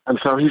 And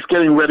so he's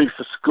getting ready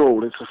for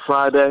school. It's a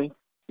Friday.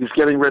 he's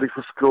getting ready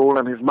for school,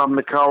 and his mum,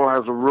 Nicole,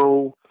 has a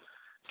rule.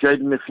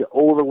 Jaden, if you're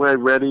all the way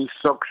ready,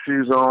 socks,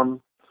 shoes on,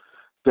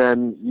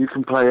 then you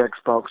can play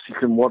Xbox, you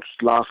can watch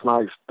last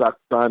night's Duck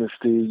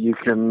Dynasty, you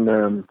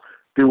can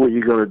do what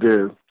you got to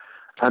do.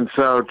 And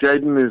so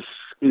Jaden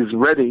is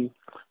ready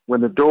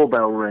when the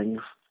doorbell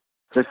rings.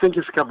 They think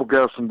it's a couple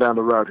girls from down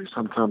the road who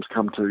sometimes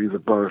come to either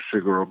borrow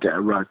sugar or get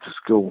a ride to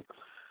school.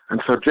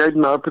 And so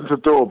Jaden opens the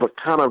door, but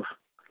kind of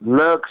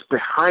lurks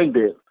behind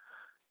it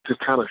to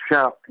kind of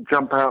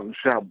jump out and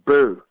shout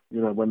boo,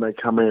 when they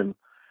come in.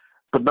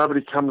 But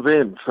nobody comes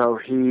in, so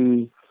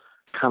he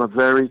kind of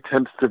very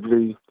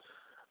tentatively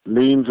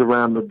leans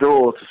around the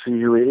door to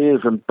see who it is,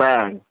 and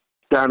bang,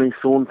 Danny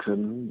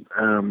Thornton,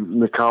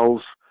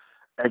 Nicole's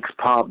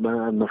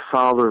ex-partner and the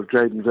father of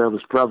Jaden's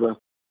eldest brother,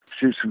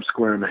 shoots him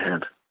square in the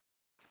head.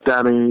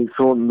 Danny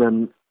Thornton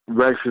then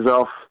races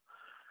off,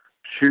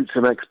 shoots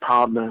an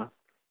ex-partner,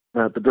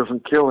 but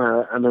doesn't kill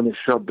her, and then is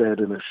shot dead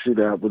in a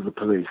shootout with the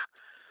police.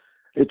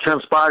 It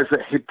transpires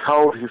that he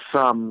told his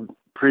son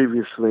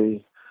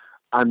previously,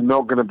 I'm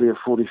not going to be a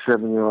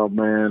 47-year-old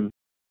man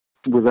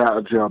without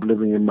a job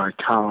living in my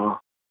car.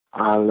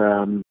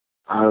 I'll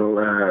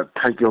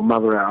take your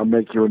mother out. I'll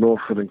make you an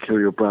orphan and kill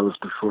your brothers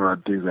before I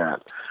do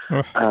that.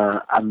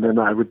 And then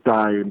I would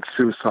die in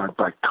suicide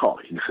by cot,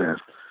 he says.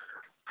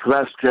 So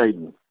that's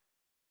Jaden.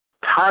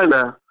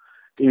 Tyler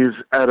is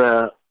at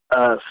a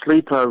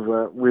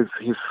sleepover with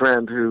his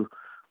friend who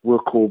we'll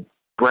call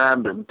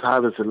Brandon.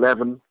 Tyler's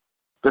 11.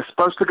 They're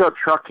supposed to go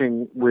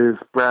trucking with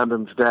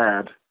Brandon's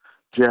dad,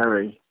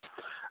 Jerry,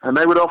 and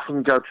they would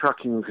often go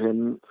trucking with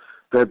him.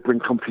 They'd bring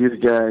computer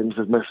games,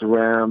 they'd mess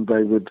around,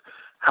 they would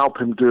help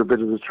him do a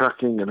bit of the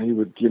trucking, and he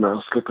would,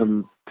 slip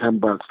him $10,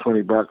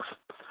 $20.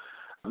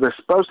 They're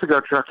supposed to go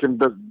trucking,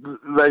 but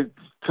they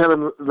tell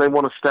him they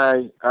want to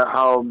stay at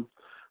home,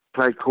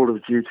 play Call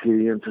of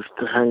Duty, and just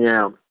to hang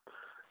out.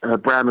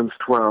 Brandon's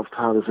 12,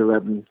 Tyler's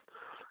 11.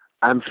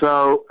 And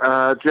so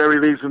Jerry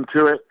leaves them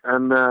to it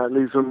and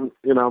leaves them,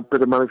 a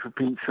bit of money for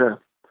pizza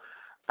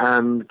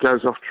and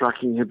goes off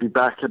trucking. He'll be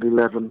back at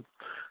 11.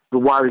 But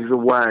while he's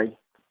away,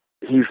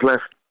 he's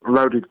left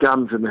loaded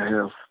guns in the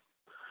house.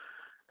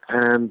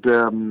 And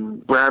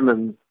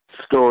Brandon's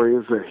story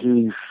is that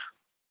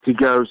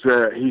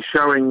he's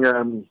showing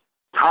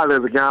Tyler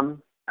the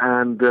gun,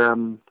 and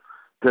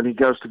then he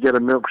goes to get a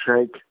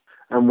milkshake.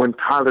 And when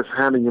Tyler's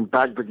handing him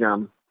back the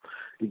gun,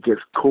 he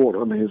gets caught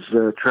on his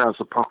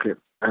trouser pocket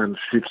and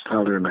shoots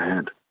Tyler in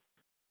the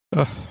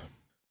head.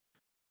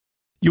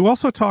 You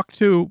also talked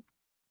to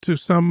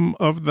some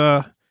of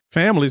the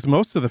families,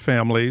 most of the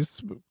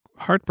families,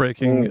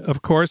 heartbreaking,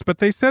 of course, but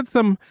they said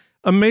some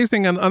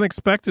amazing and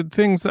unexpected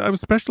things. I was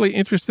especially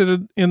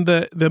interested in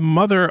the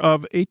mother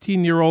of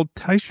 18-year-old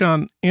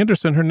Tyshawn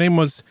Anderson. Her name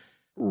was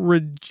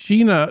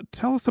Regina.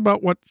 Tell us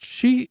about what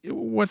she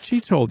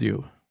told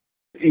you.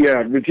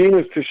 Yeah,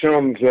 Regina's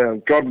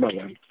Tyshawn's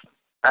godmother,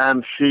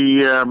 and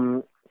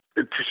Tyshawn's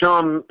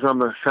on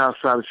the south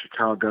side of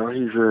Chicago.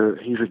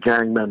 He's a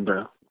gang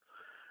member,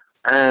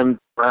 and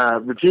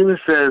Regina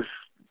says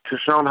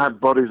Tyshawn had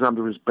bodies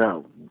under his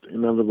belt.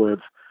 In other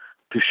words,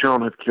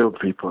 Tyshawn had killed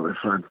people. If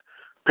I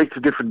picked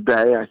a different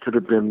day, I could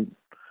have been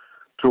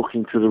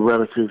talking to the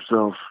relatives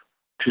of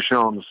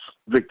Tyshawn's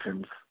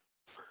victims.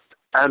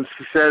 And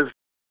she says,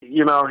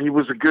 he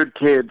was a good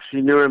kid.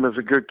 She knew him as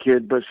a good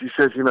kid, but she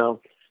says,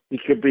 he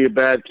could be a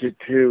bad kid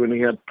too, and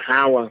he had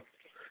power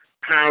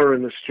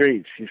in the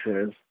streets, she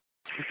says.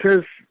 She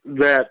says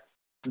that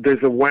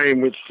there's a way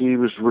in which she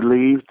was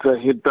relieved that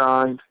he'd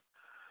died,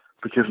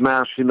 because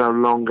now she no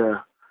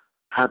longer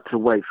had to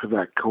wait for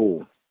that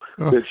call.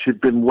 That she'd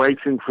been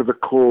waiting for the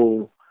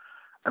call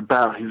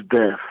about his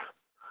death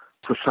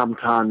for some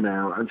time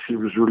now, and she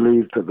was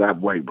relieved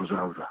that wait was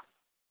over.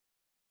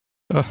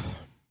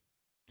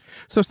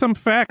 So some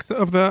facts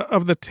of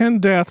the 10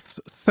 deaths,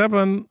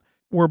 7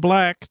 were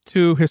black,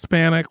 2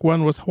 Hispanic,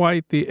 1 was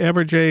white. The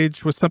average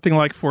age was something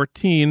like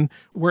 14.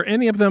 Were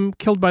any of them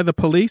killed by the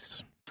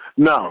police?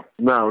 No.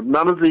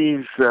 None of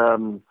these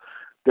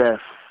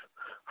deaths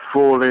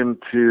fall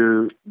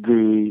into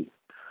the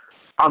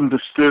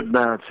understood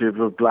narrative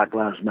of Black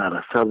Lives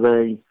Matter. So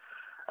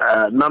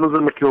none of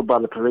them are killed by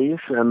the police,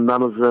 and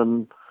none of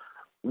them,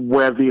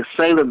 where the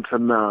assailants are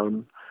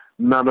known,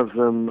 none of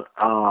them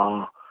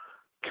are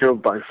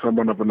killed by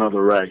someone of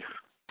another race.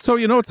 So,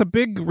 it's a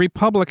big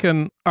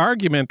Republican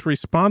argument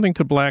responding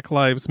to Black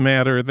Lives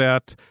Matter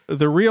that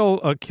the real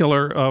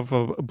killer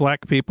of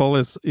black people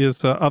is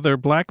other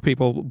black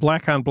people,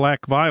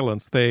 black-on-black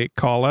violence, they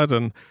call it.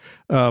 And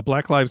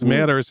Black Lives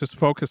Matter is just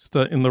focused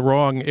in the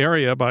wrong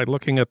area by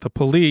looking at the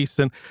police.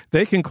 And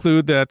they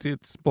conclude that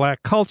it's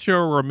black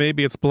culture, or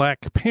maybe it's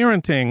black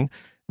parenting,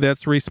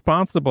 that's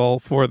responsible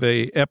for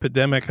the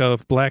epidemic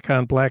of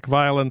black-on-black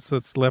violence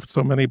that's left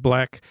so many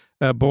black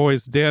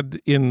boys dead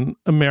in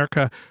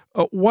America.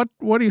 What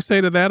do you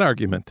say to that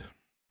argument?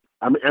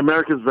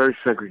 America is very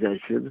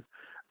segregated,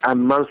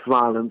 and most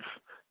violence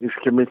is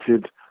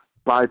committed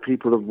by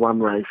people of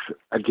one race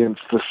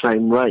against the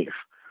same race.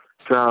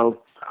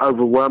 So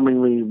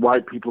overwhelmingly,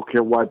 white people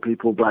kill white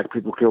people, black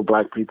people kill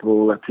black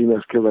people,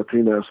 Latinos kill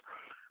Latinos.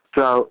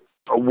 So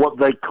what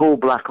they call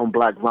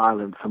black-on-black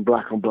violence and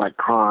black-on-black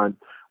crime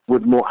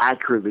would more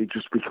accurately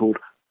just be called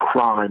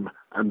crime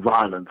and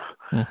violence.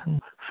 Mm-hmm.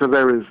 So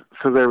there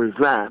is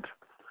that.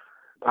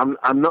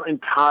 I'm not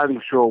entirely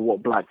sure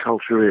what black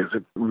culture is,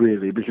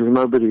 really, because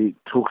nobody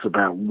talks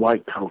about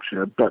white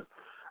culture, but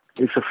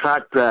it's a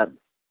fact that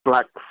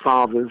black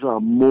fathers are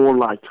more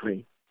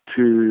likely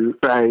to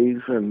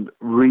bathe and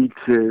read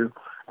to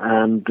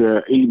and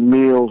eat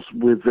meals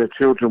with their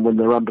children when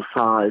they're under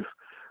 5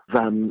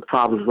 than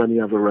fathers of any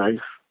other race.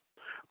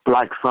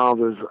 Black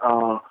fathers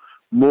are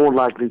more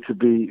likely to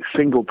be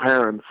single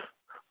parents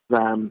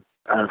than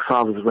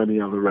fathers of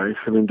any other race,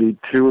 and indeed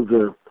 2 of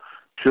the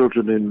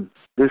children in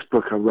this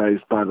book are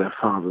raised by their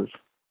fathers.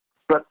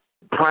 But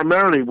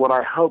primarily what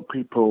I hope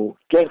people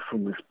get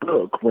from this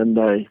book when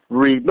they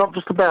read not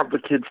just about the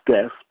kids'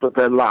 deaths, but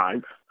their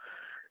lives,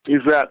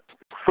 is that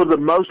for the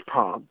most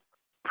part,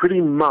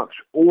 pretty much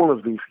all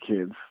of these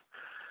kids,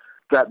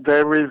 that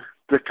there is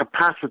the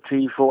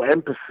capacity for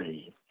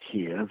empathy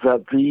here,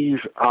 that these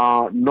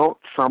are not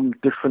some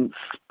different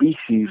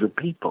species of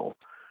people.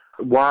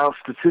 While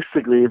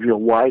statistically, if you're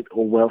white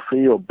or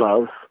wealthy or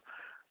both,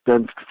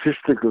 then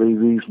statistically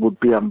these would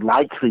be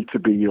unlikely to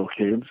be your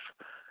kids.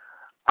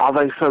 Are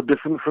they so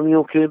different from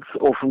your kids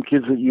or from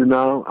kids that you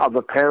know? Are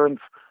the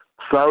parents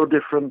so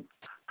different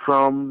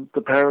from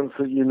the parents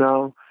that you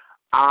know?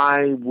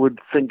 I would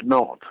think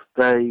not.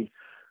 They,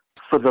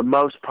 for the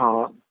most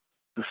part,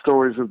 the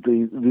stories of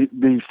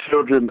these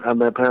children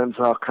and their parents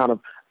are kind of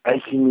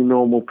achingly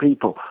normal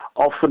people,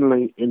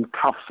 often in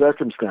tough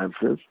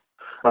circumstances,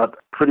 but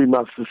pretty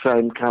much the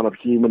same kind of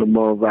human and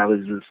moral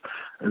values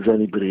as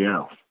anybody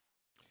else.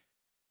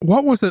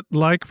 What was it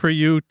like for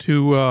you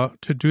to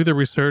do the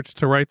research,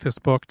 to write this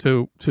book,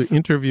 to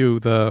interview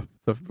the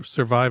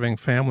surviving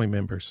family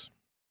members?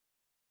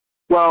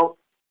 Well,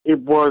 it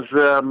was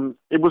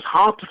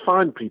hard to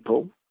find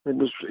people. It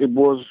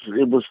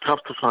was tough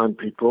to find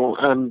people,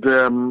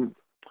 and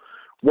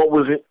what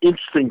was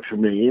interesting to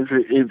me is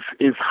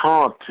it's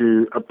hard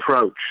to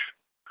approach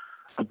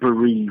a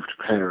bereaved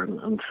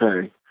parent and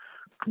say,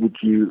 "Would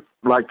you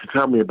like to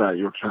tell me about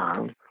your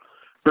child?"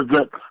 But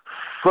that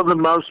for the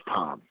most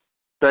part,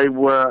 they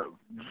were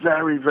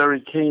very, very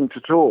keen to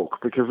talk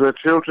because their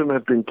children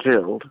had been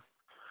killed,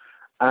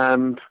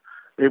 and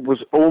it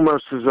was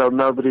almost as though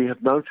nobody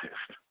had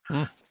noticed.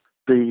 Mm.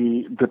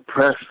 The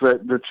press,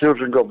 the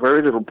children got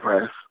very little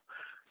press.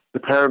 The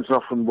parents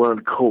often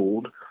weren't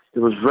called.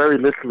 There was very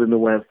little in the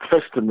way of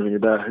testimony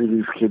about who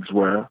these kids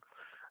were.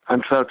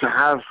 And so to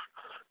have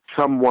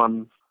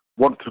someone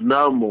want to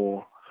know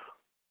more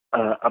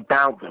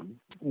about them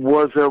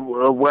was a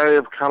way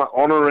of kind of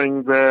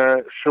honoring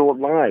their short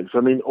lives.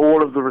 I mean,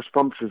 all of the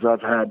responses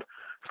I've had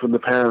from the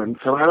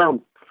parents, and I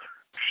don't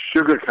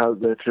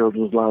sugarcoat their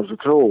children's lives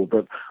at all,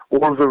 but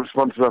all of the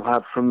responses I've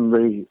had from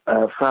the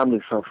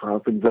family so far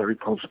have been very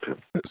positive.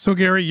 So,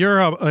 Gary, you're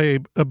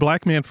a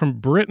black man from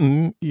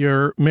Britain.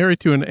 You're married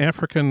to an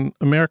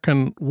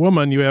African-American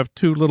woman. You have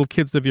 2 little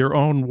kids of your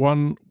own,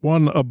 one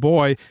a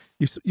boy.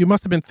 You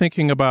must have been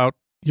thinking about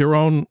your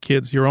own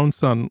kids, your own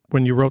son,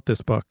 when you wrote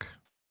this book.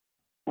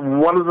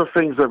 One of the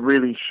things that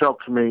really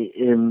shocked me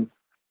in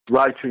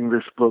writing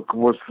this book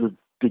was the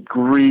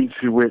degree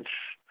to which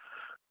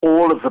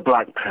all of the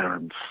black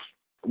parents,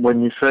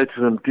 when you say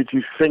to them, "Did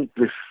you think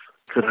this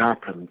could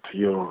happen to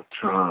your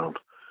child?"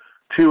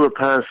 To a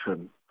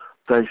person,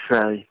 they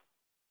say,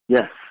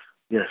 yes,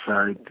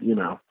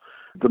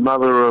 The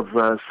mother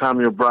of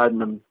Samuel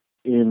Brightman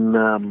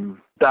in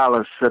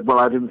Dallas said, "Well,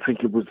 I didn't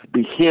think it would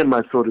be him.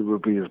 I thought it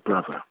would be his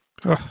brother."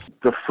 Ugh.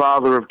 The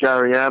father of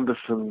Gary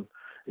Anderson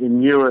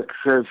in Newark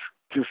says,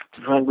 just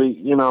frankly,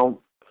 you're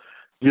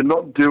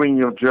not doing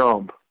your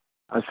job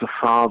as the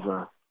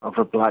father of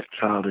a black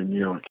child in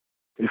Newark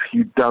if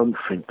you don't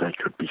think they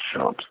could be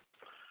shot.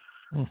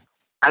 Mm.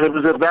 And it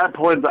was at that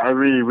point that I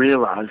really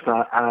realized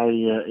that I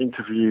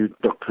interviewed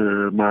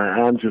Dr.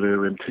 Maya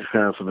Angelou in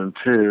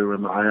 2002,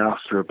 and I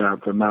asked her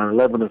about the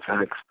 9/11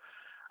 attacks,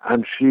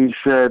 and she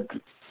said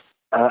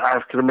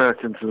African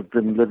Americans have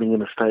been living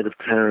in a state of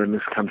terror in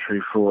this country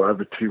for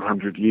over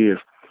 200 years.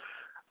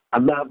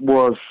 And that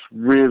was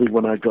really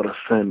when I got a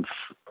sense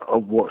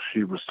of what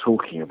she was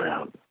talking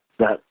about,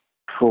 that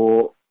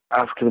for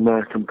African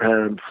American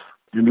parents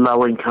in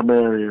low-income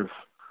areas,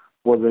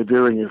 what they're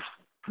doing is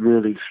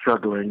really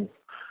struggling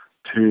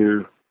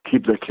to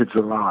keep their kids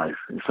alive.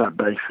 It's that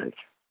basic.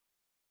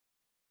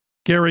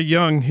 Gary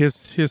Young,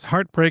 his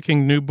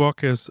heartbreaking new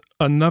book is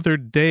Another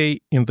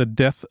Day in the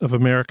Death of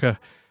America.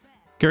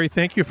 Gary,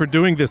 thank you for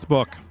doing this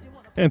book,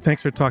 and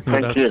thanks for talking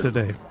with us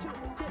today.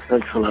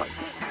 Thanks a lot.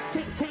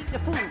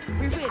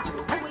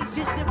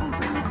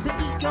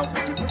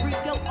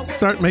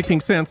 Start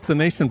Making Sense, the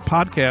Nation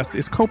podcast,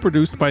 is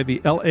co-produced by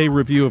the LA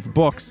Review of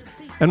Books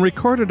and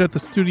recorded at the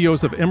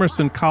studios of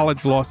Emerson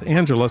College, Los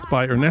Angeles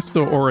by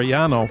Ernesto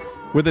Orellano,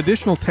 with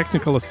additional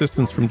technical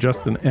assistance from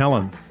Justin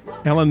Allen.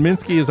 Alan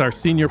Minsky is our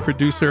senior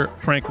producer.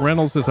 Frank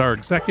Reynolds is our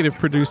executive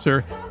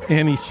producer.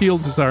 Annie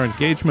Shields is our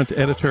engagement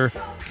editor.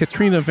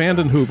 Katrina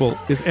Vanden Heuvel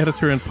is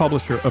editor and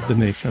publisher of The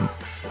Nation.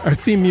 Our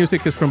theme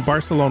music is from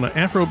Barcelona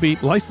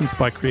Afrobeat, licensed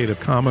by Creative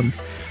Commons.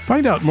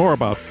 Find out more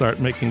about Start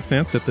Making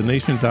Sense at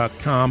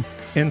thenation.com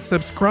and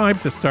subscribe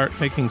to Start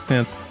Making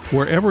Sense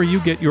wherever you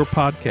get your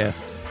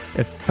podcasts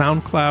at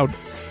SoundCloud,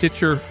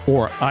 Stitcher,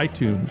 or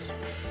iTunes.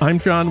 I'm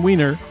John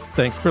Wiener.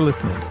 Thanks for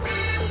listening.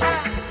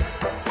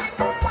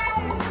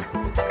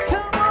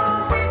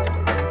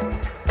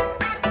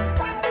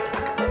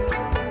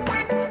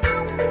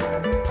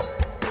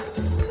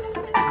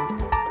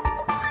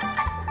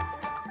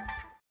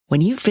 When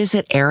you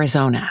visit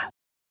Arizona,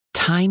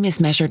 time is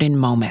measured in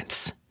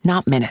moments,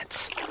 not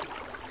minutes.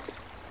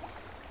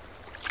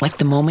 Like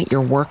the moment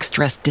your work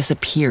stress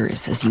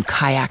disappears as you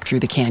kayak through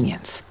the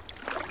canyons.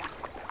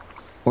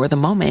 Or the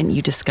moment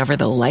you discover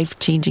the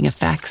life-changing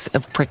effects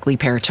of prickly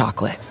pear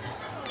chocolate.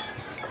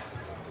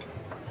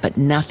 But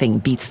nothing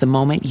beats the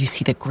moment you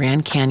see the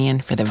Grand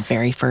Canyon for the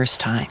very first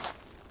time.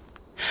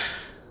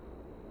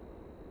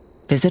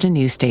 Visit a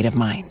new state of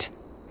mind.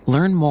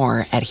 Learn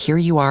more at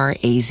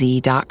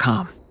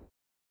hereyouareaz.com.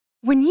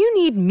 When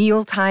you need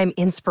mealtime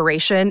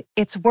inspiration,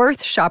 it's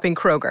worth shopping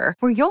Kroger,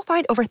 where you'll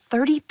find over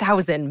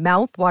 30,000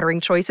 mouth-watering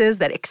choices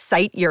that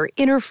excite your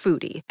inner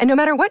foodie. And no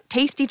matter what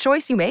tasty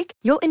choice you make,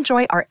 you'll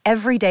enjoy our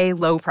everyday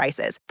low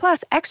prices,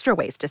 plus extra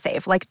ways to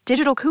save, like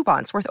digital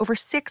coupons worth over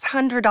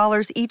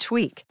 $600 each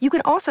week. You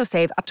can also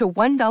save up to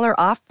 $1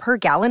 off per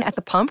gallon at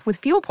the pump with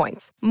fuel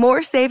points.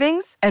 More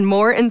savings and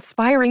more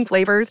inspiring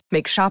flavors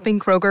make shopping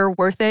Kroger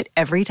worth it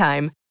every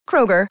time.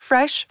 Kroger,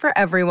 fresh for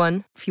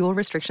everyone. Fuel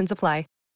restrictions apply.